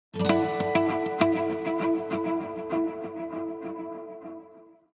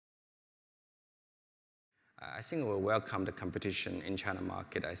I think we welcome the competition in China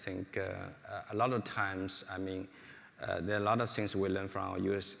market. I think a lot of times, I mean, there are a lot of things we learn from our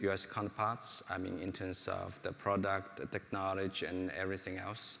US counterparts, I mean, in terms of the product, the technology, and everything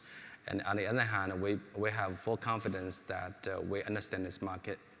else. And on the other hand, we have full confidence that we understand this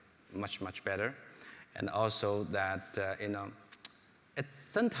market much, much better. And also that, you know, it's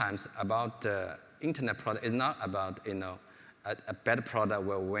sometimes about internet product. It's not about, you know, a better product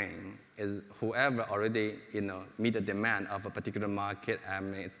will win. Is whoever already, you know, meet the demand of a particular market. I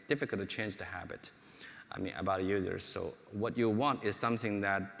mean, it's difficult to change the habit, I mean, about users. So what you want is something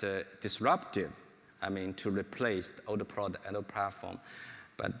that disruptive, I mean, to replace the older product and the platform.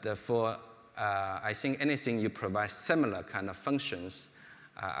 But I think anything you provide similar kind of functions,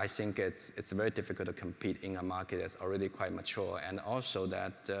 I think it's very difficult to compete in a market that's already quite mature. And also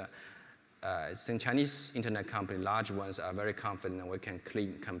that since Chinese internet company, large ones, are very confident we can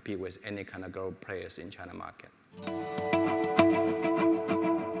compete with any kind of global players in China market.